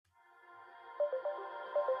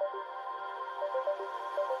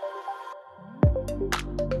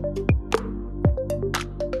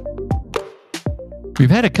We've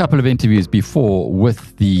had a couple of interviews before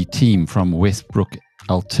with the team from Westbrooke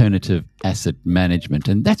Alternative Asset Management,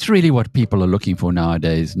 and that's really what people are looking for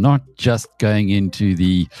nowadays, not just going into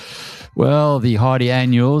the hardy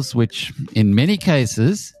annuals, which in many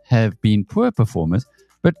cases have been poor performers,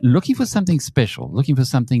 but looking for something special, looking for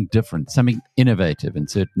something different, something innovative, and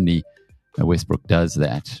certainly Westbrooke does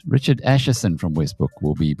that. Richard Asherson from Westbrooke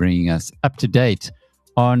will be bringing us up to date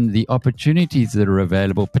on the opportunities that are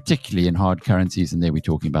available, particularly in hard currencies, and there we're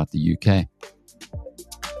talking about the UK.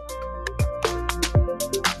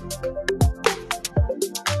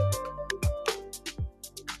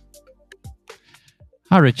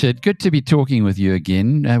 Hi, Richard. Good to be talking with you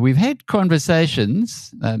again. We've had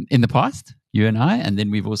conversations in the past, you and I, and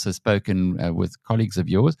then we've also spoken with colleagues of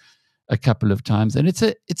yours a couple of times, and it's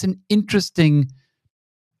an interesting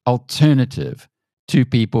alternative to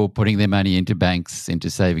people putting their money into banks, into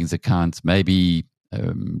savings accounts, maybe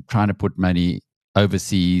trying to put money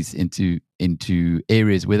overseas into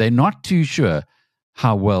areas where they're not too sure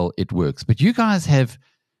how well it works. But you guys have,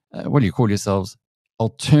 what do you call yourselves?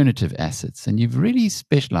 Alternative assets. And you've really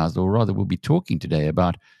specialized, or rather we'll be talking today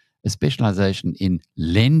about a specialization in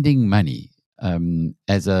lending money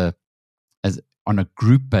as on a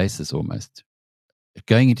group basis almost,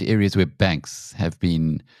 going into areas where banks have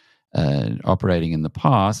been operating in the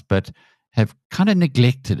past, but have kind of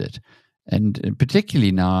neglected it. And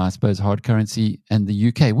particularly now, I suppose, hard currency and the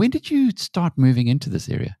UK. When did you start moving into this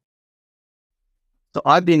area? So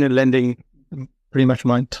I've been in lending pretty much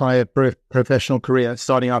my entire professional career,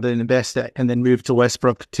 starting out in Investec and then moved to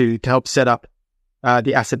Westbrooke to help set up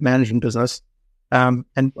the asset management business. And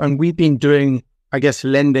we've been doing, I guess,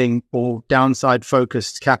 lending or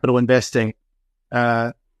downside-focused capital investing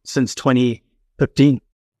since 2015.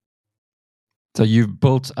 So you've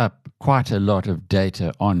built up quite a lot of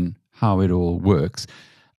data on how it all works,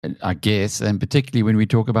 I guess, and particularly when we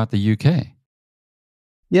talk about the UK.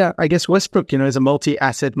 Yeah, I guess Westbrooke, is a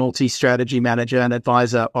multi-asset, multi-strategy manager and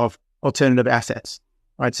advisor of alternative assets,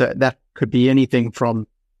 right? So that could be anything from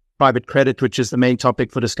private credit, which is the main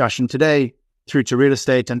topic for discussion today, through to real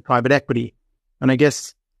estate and private equity. And I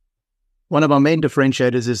guess one of our main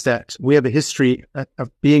differentiators is that we have a history of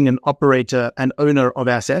being an operator and owner of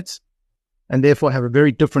assets, and therefore have a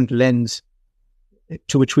very different lens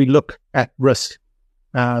to which we look at risk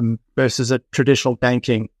versus a traditional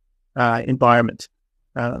banking environment.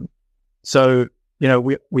 So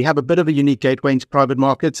we have a bit of a unique gateway into private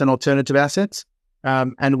markets and alternative assets,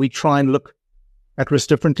 and we try and look at risk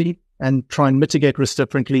differently and try and mitigate risk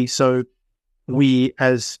differently. So we,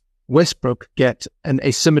 as Westbrooke, get an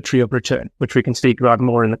asymmetry of return, which we can speak about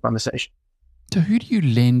more in the conversation. So who do you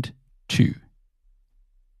lend to?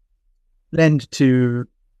 Lend to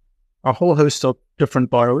a whole host of different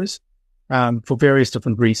borrowers for various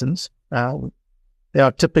different reasons. They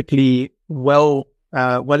are typically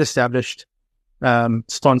well-established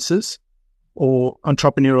sponsors or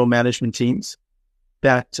entrepreneurial management teams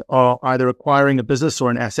that are either acquiring a business or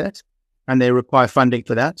an asset, and they require funding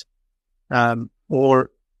for that, or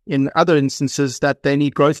in other instances that they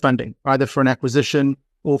need growth funding, either for an acquisition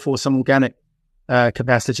or for some organic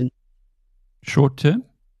capacity. Short term?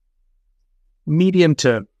 Medium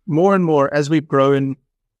term. More and more, as we've grown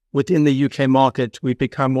within the UK market, we've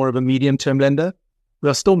become more of a medium-term lender. We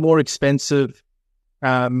are still more expensive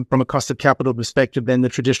from a cost of capital perspective than the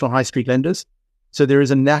traditional high street lenders. So there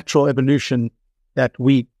is a natural evolution that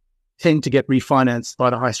we tend to get refinanced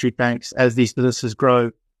by the high street banks as these businesses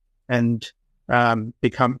grow and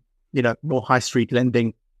become, more high street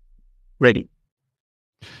lending ready.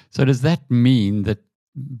 So does that mean that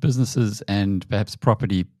businesses and perhaps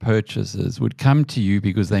property purchasers would come to you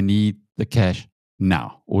because they need the cash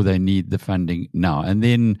now, or they need the funding now, and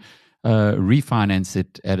then refinance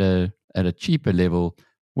it at a cheaper level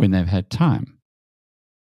when they've had time?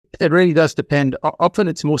 It really does depend. Often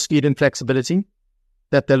it's more speed and flexibility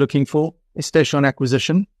that they're looking for, especially on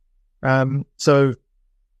acquisition. So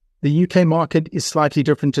the UK market is slightly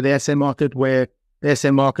different to the SA market, where the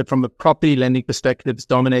SA market from a property lending perspective is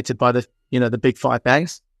dominated by the big five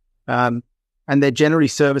banks. And they're generally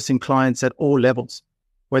servicing clients at all levels,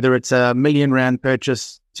 whether it's a £1 million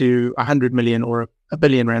purchase to 100 million or a £1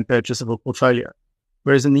 billion purchase of a portfolio.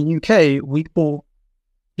 Whereas in the UK,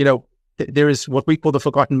 there is what we call the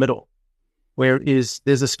forgotten middle, where there's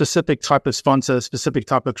a specific type of sponsor, a specific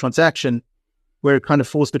type of transaction where it kind of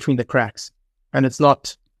falls between the cracks. And it's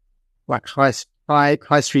not like high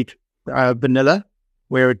street vanilla,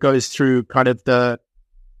 where it goes through kind of the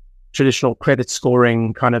traditional credit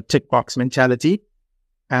scoring kind of tick box mentality.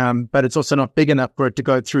 but it's also not big enough for it to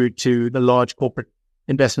go through to the large corporate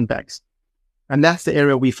investment banks. And that's the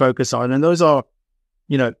area we focus on. And those are,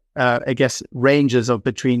 I guess, ranges of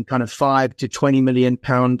between kind of 5 to 20 million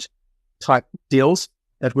pound type deals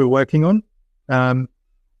that we're working on.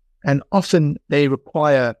 And often they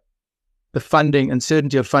require the funding and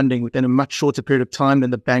certainty of funding within a much shorter period of time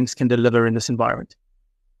than the banks can deliver in this environment.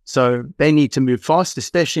 So they need to move fast,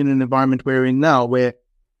 especially in an environment we're in now where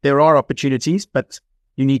there are opportunities, but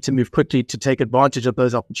you need to move quickly to take advantage of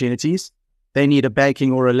those opportunities. They need a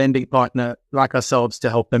banking or a lending partner like ourselves to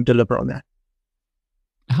help them deliver on that.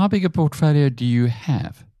 How big a portfolio do you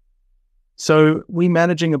have? So we're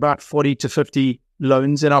managing about 40 to 50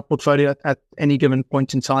 loans in our portfolio at any given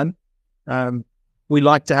point in time. We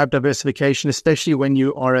like to have diversification, especially when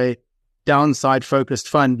you are a downside-focused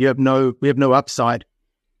fund. We have no upside,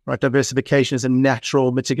 right? Diversification is a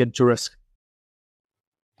natural mitigant to risk.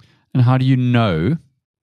 And how do you know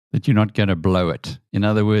that you're not going to blow it? In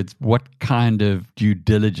other words, what kind of due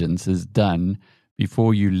diligence is done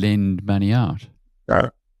before you lend money out?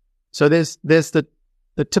 So there's the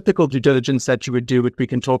typical due diligence that you would do, which we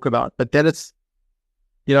can talk about. But then it's,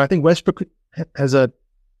 I think Westbrooke has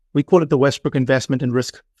we call it the Westbrooke investment and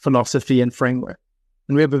risk philosophy and framework.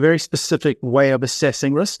 And we have a very specific way of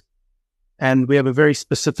assessing risk. And we have a very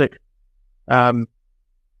specific, I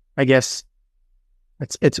guess,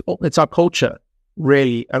 it's our culture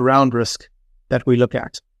really around risk that we look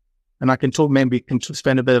at. And I can talk, maybe we can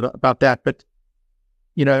spend a bit about that. But,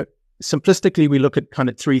 simplistically, we look at kind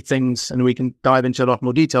of three things, and we can dive into a lot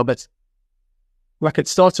more detail. But like, it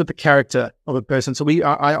starts with the character of a person. So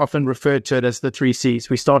I often refer to it as the 3 C's.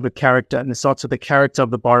 We start with character, and it starts with the character of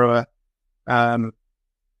the borrower. And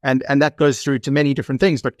that goes through to many different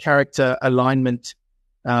things, but character, alignment,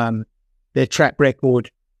 their track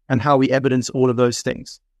record, and how we evidence all of those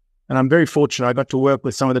things. And I'm very fortunate. I got to work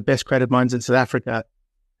with some of the best credit minds in South Africa.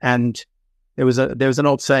 And there was an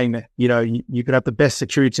old saying that, you could have the best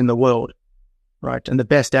security in the world, right? And the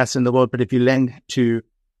best asset in the world. But if you lend to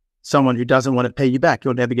someone who doesn't want to pay you back,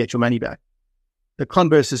 you'll never get your money back. The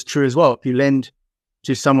converse is true as well. If you lend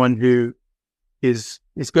to someone who is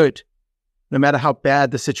good, no matter how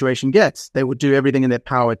bad the situation gets, they will do everything in their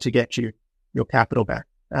power to get you your capital back.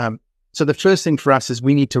 So the first thing for us is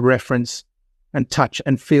we need to reference and touch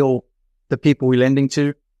and feel the people we're lending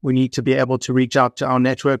to. We need to be able to reach out to our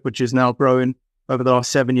network, which is now grown over the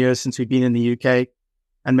last 7 years since we've been in the UK,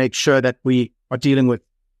 and make sure that we are dealing with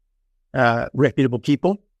reputable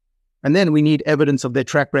people. And then we need evidence of their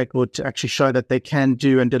track record to actually show that they can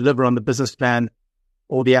do and deliver on the business plan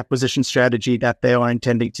or the acquisition strategy that they are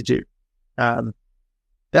intending to do.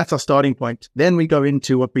 That's our starting point. Then we go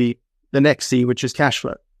into the next C, which is cash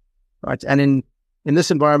flow, right? And in this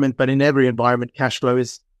environment, but in every environment, cash flow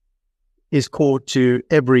is core to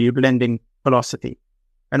every lending philosophy.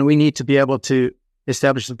 And we need to be able to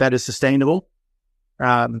establish that is sustainable.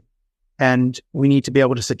 And we need to be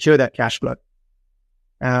able to secure that cash flow.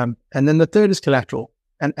 And then the third is collateral.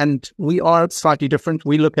 And we are slightly different.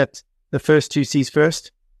 We look at the first 2 C's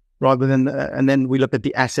first, rather than, and then we look at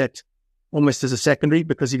the asset almost as a secondary,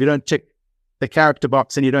 because if you don't tick the character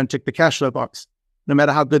box and you don't tick the cash flow box, no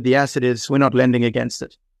matter how good the asset is, we're not lending against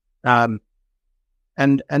it. And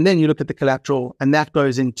then you look at the collateral, and that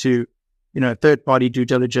goes into, third-party due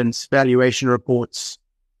diligence, valuation reports,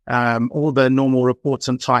 all the normal reports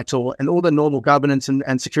on title, and all the normal governance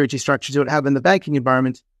and security structures you would have in the banking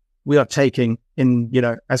environment, we are taking in,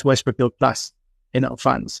 as Westbrooke Yield Plus in our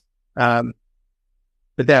funds. But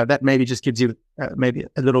that maybe just gives you maybe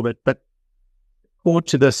a little bit. But core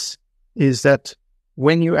to this is that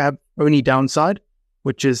when you have only downside,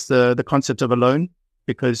 which is the concept of a loan,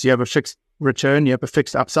 because you have a fixed return, you have a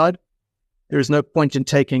fixed upside, there is no point in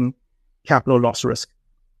taking capital loss risk.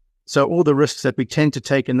 So all the risks that we tend to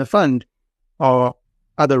take in the fund are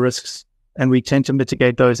other risks, and we tend to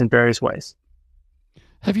mitigate those in various ways.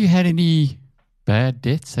 Have you had any bad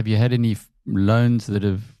debts? Have you had any loans that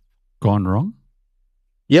have gone wrong?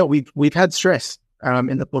 Yeah, we've had stress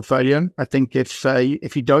in the portfolio. I think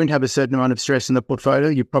if you don't have a certain amount of stress in the portfolio,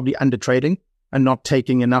 you're probably under trading and not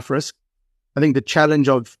taking enough risk. I think the challenge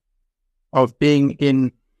of being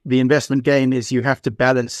in the investment game is you have to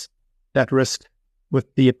balance that risk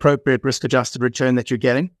with the appropriate risk-adjusted return that you're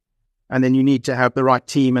getting. And then you need to have the right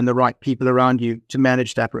team and the right people around you to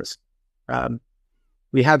manage that risk.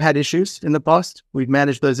 We have had issues in the past. We've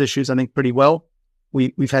managed those issues, I think, pretty well.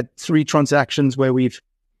 We've had 3 transactions where we've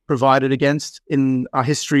provided against in our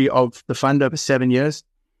history of the fund over 7 years.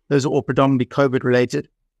 Those are all predominantly COVID related.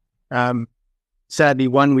 Sadly,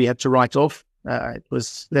 one we had to write off. It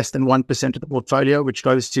was less than 1% of the portfolio, which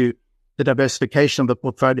goes to the diversification of the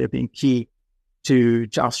portfolio being key to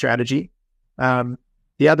our strategy. The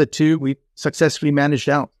other two, we successfully managed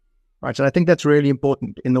out, right? And I think that's really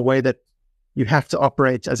important in the way that you have to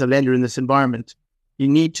operate as a lender in this environment. You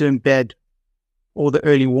need to embed all the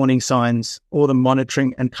early warning signs, all the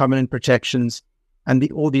monitoring and covenant protections,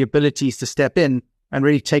 and all the abilities to step in and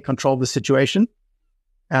really take control of the situation.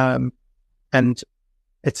 And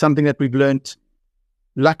it's something that we've learned,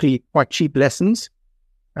 luckily, quite cheap lessons.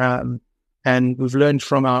 And we've learned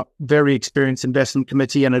from our very experienced investment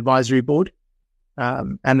committee and advisory board.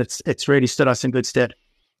 And it's really stood us in good stead.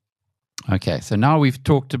 Okay, so now we've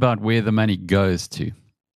talked about where the money goes to,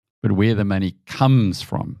 but where the money comes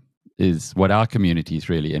from is what our community is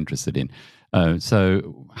really interested in.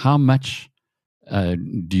 So how much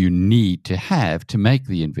do you need to have to make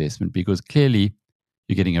the investment? Because clearly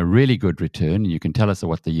you're getting a really good return. You can tell us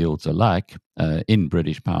what the yields are like in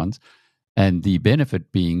British pounds. And the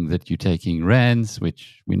benefit being that you're taking rands,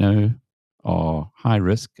 which we know are high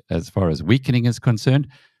risk as far as weakening is concerned,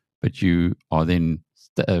 but you are then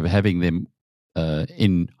having them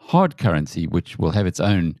in hard currency, which will have its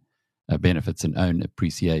own benefits and own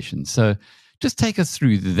appreciation. So just take us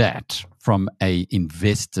through that from a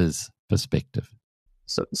investor's perspective.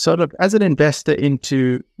 So look, as an investor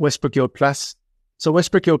into Westbrooke Yield Plus, so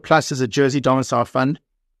Westbrooke Yield Plus is a Jersey domicile fund.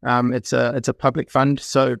 It's a public fund,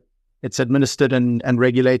 so it's administered and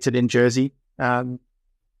regulated in Jersey.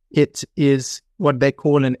 It is what they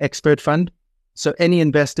call an expert fund. So any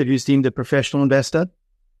investor who's deemed a professional investor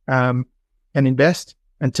can invest,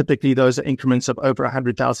 and typically those are increments of over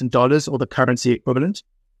 $100,000 or the currency equivalent.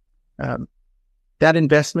 That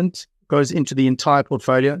investment goes into the entire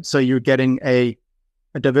portfolio. So you're getting a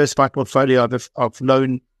diversified portfolio of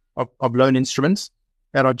loan instruments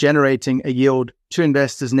that are generating a yield to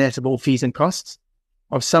investors net of all fees and costs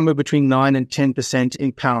of somewhere between 9 and 10%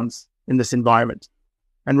 in pounds in this environment.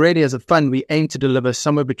 And really, as a fund, we aim to deliver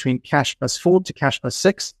somewhere between cash plus 4 to cash plus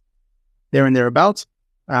 6, there and thereabouts,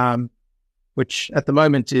 which at the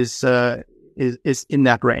moment is in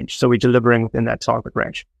that range. So we're delivering within that target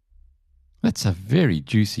range. That's a very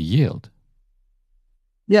juicy yield.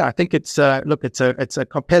 Yeah, I think it's a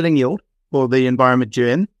compelling yield for the environment you're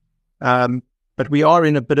in. But we are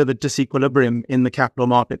in a bit of a disequilibrium in the capital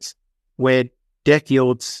markets, where debt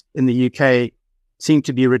yields in the UK seem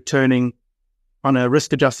to be returning on a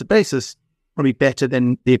risk-adjusted basis probably better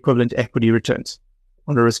than the equivalent equity returns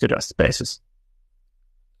on a risk-adjusted basis.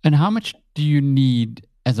 And how much do you need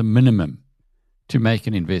as a minimum to make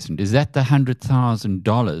an investment? Is that the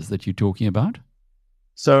 $100,000 that you're talking about?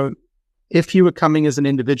 So if you were coming as an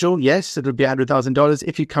individual, yes, it would be $100,000.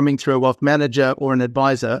 If you're coming through a wealth manager or an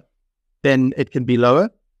advisor, then it can be lower,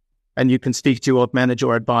 and you can speak to your wealth manager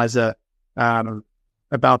or advisor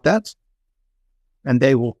about that, and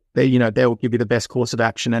they will give you the best course of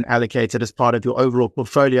action and allocate it as part of your overall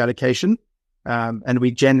portfolio allocation. And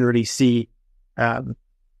we generally see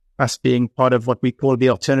us being part of what we call the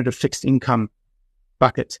alternative fixed income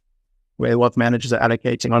bucket, where wealth managers are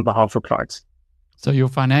allocating on behalf of clients. So your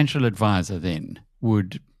financial advisor then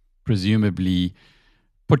would presumably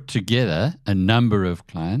put together a number of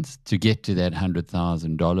clients to get to that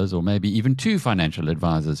 $100,000, or maybe even two financial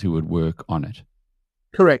advisors who would work on it.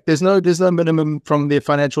 Correct. There's no minimum from the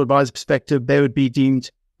financial advisor perspective. They would be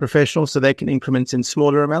deemed professional, so they can increment in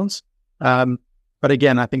smaller amounts. But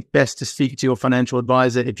again, I think best to speak to your financial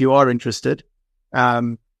advisor if you are interested,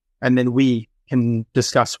 and then we can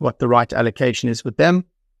discuss what the right allocation is with them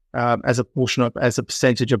as a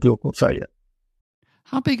percentage of your portfolio.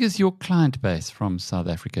 How big is your client base from South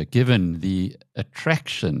Africa, given the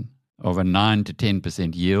attraction of a 9 to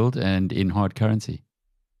 10% yield and in hard currency?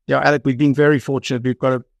 Yeah, Alec, we've been very fortunate. We've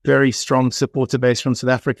got a very strong supporter base from South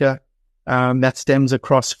Africa that stems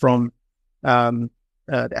across from the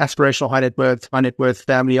aspirational high net worth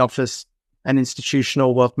family office and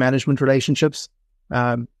institutional wealth management relationships.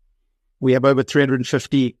 We have over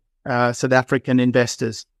 350 South African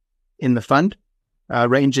investors in the fund,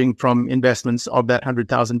 ranging from investments of that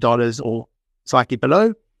 $100,000 or slightly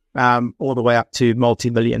below, all the way up to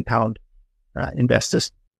multi-million pound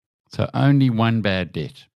investors. So only one bad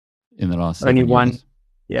debt in the last 7 years. Only one.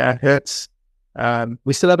 Yeah, it hurts.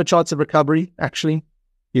 We still have a chance of recovery, actually.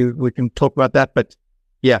 We can talk about that, but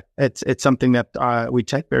yeah, it's something that we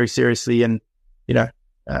take very seriously, and it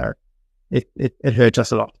hurt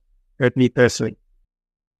us a lot. Hurt me personally.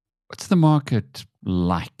 What's the market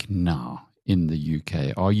like now in the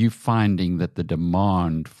UK? Are you finding that the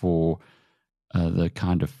demand for the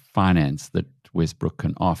kind of finance that Westbrooke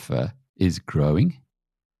can offer is growing?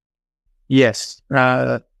 Yes.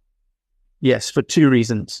 Yes, for two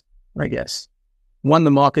reasons, I guess. one,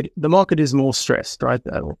 the market is more stressed, right?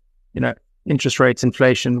 Interest rates,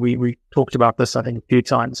 inflation. We talked about this, I think, a few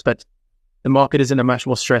times, but the market is in a much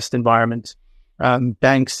more stressed environment.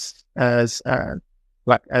 Banks, as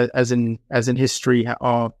in history,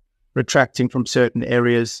 are retracting from certain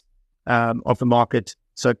areas of the market.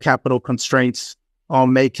 So capital constraints are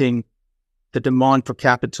making the demand for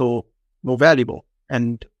capital more valuable.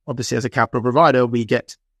 And obviously, as a capital provider, we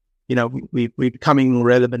get, we're becoming more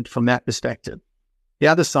relevant from that perspective. The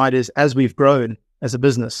other side is, as we've grown as a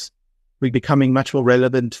business, we're becoming much more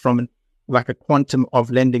relevant from a quantum of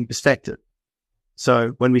lending perspective. So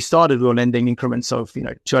when we started, we were lending increments of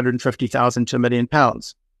 250,000 to £1 million.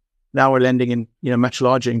 Now we're lending in much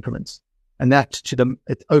larger increments, and that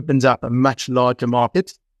it opens up a much larger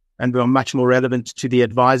market, and we are much more relevant to the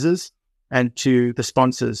advisors and to the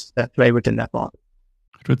sponsors that play within that market.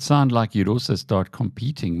 It would sound like you'd also start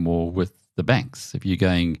competing more with the banks if you're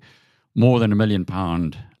going more than £1 million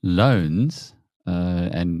loans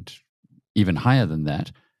and even higher than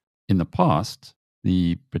that. In the past,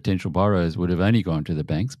 the potential borrowers would have only gone to the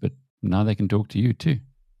banks, but now they can talk to you too.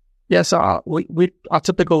 Yeah, so our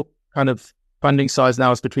typical kind of funding size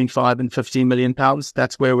now is between £5 and £15 million.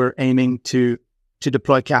 That's where we're aiming to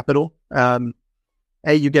deploy capital.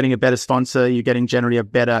 You're getting a better sponsor, you're getting generally a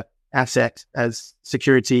better asset as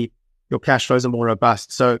security, your cash flows are more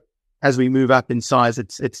robust. So as we move up in size,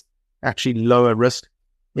 it's actually lower risk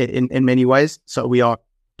in many ways. So we are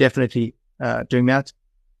definitely doing that.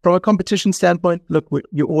 From a competition standpoint, look,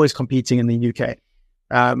 you're always competing in the UK.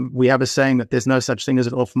 We have a saying that there's no such thing as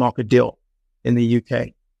an off-market deal in the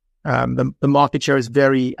UK. The market share is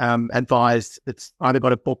very advised. It's either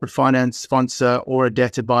got a corporate finance sponsor or a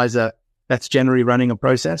debt advisor that's generally running a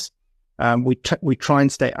process. We try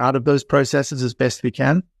and stay out of those processes as best we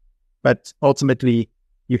can, but ultimately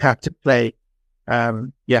you have to play.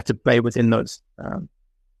 You have to play within those,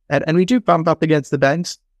 and we do bump up against the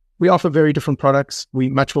banks. We offer very different products.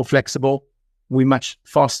 We're much more flexible. We're much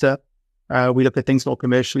faster. We look at things more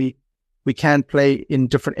commercially. We can play in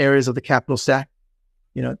different areas of the capital stack,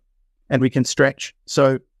 and we can stretch.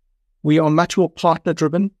 So we are much more partner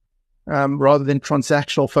driven rather than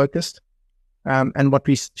transactional focused. And what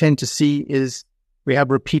we tend to see is we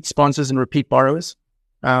have repeat sponsors and repeat borrowers.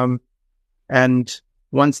 And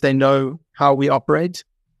once they know how we operate,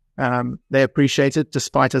 they appreciate it,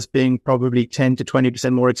 despite us being probably 10 to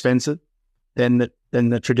 20% more expensive than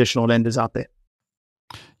the traditional lenders out there.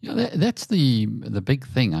 Yeah, that's the big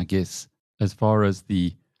thing, I guess, as far as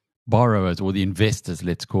the borrowers or the investors,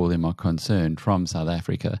 let's call them, are concerned from South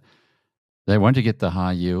Africa. They want to get the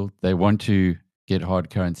high yield. They want to get hard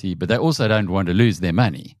currency, but they also don't want to lose their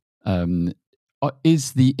money.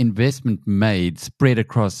 Is the investment made spread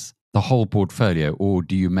across the whole portfolio, or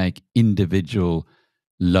do you make individual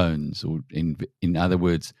loans? Or in other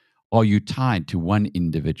words, are you tied to one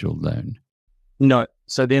individual loan? No.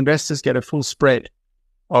 So the investors get a full spread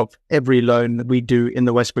of every loan that we do in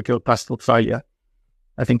the Westbrooke Yield Plus portfolio.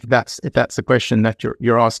 I think if that's the question that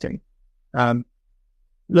you're asking.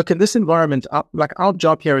 Look, in this environment, our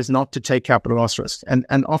job here is not to take capital loss risk, and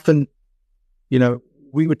often,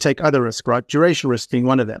 we would take other risk, right? Duration risk being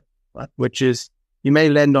one of them, right? Which is, you may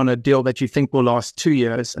lend on a deal that you think will last 2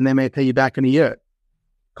 years, and they may pay you back in a year.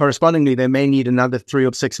 Correspondingly, they may need another 3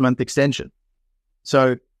 or 6 month extension.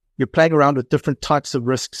 So you're playing around with different types of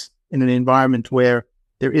risks in an environment where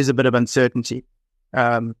there is a bit of uncertainty.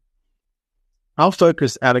 Our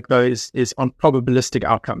focus, Alec, though, is on probabilistic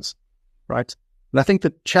outcomes, right? And I think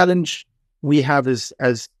the challenge we have as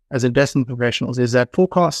investment professionals is that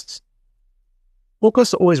forecasts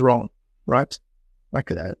are always wrong, right?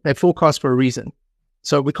 They forecast for a reason.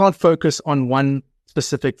 So we can't focus on one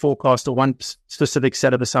specific forecast or one specific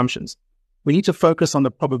set of assumptions. We need to focus on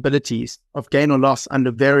the probabilities of gain or loss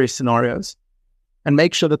under various scenarios and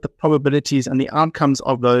make sure that the probabilities and the outcomes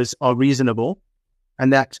of those are reasonable,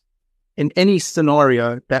 and that in any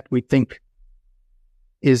scenario that we think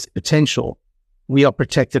is potential, we are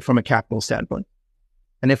protected from a capital standpoint.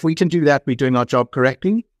 And if we can do that, we're doing our job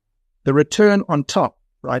correctly. The return on top,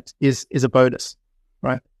 right, is a bonus,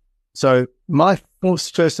 right? So my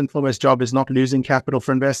first and foremost job is not losing capital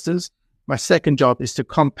for investors. My second job is to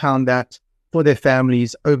compound that for their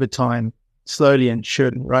families over time, slowly and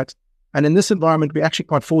surely, right? And in this environment, we're actually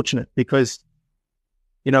quite fortunate because,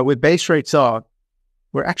 where base rates are,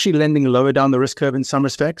 we're actually lending lower down the risk curve in some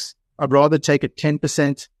respects. I'd rather take a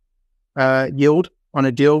 10% yield on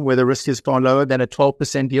a deal where the risk is far lower than a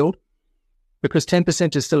 12% yield, because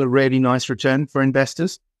 10% is still a really nice return for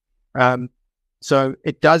investors. So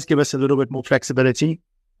it does give us a little bit more flexibility.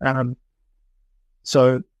 And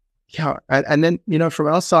then, from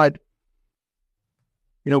our side,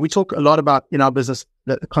 we talk a lot about in our business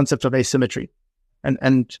the concept of asymmetry,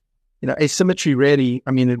 and asymmetry really,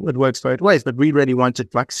 I mean, it works both ways, but we really want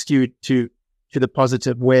it like skewed to the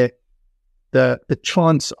positive, where the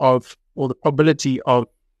chance of, or the probability of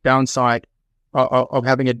downside of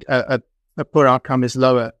having a poor outcome is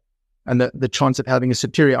lower, and the chance of having a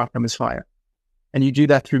superior outcome is higher. And you do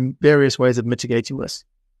that through various ways of mitigating risk.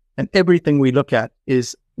 And everything we look at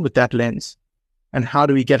is with that lens. And how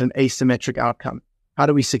do we get an asymmetric outcome? How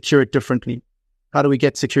do we secure it differently? How do we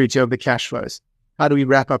get security over the cash flows? How do we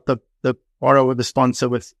wrap up the borrower, the sponsor,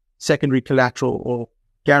 with secondary collateral or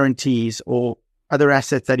guarantees or other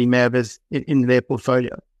assets that he may have in their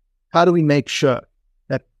portfolio? How do we make sure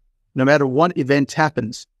that no matter what event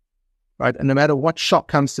happens, right, and no matter what shock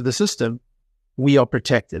comes to the system, we are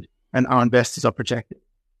protected and our investors are protected?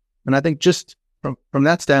 And I think just from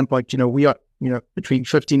that standpoint, we are, between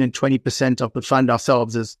 15 and 20% of the fund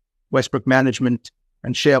ourselves as Westbrooke management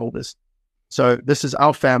and shareholders. So this is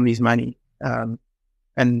our family's money.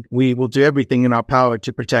 And we will do everything in our power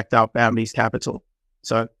to protect our family's capital.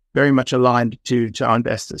 So very much aligned to our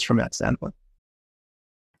investors from that standpoint.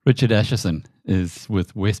 Richard Asherson is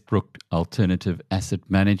with Westbrooke Alternative Asset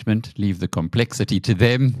Management. Leave the complexity to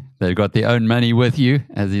them. They've got their own money with you,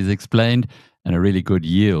 as he's explained, and a really good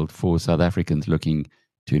yield for South Africans looking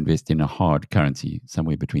to invest in a hard currency,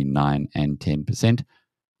 somewhere between 9 and 10%.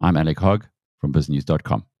 I'm Alec Hogg from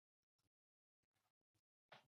biznews.com.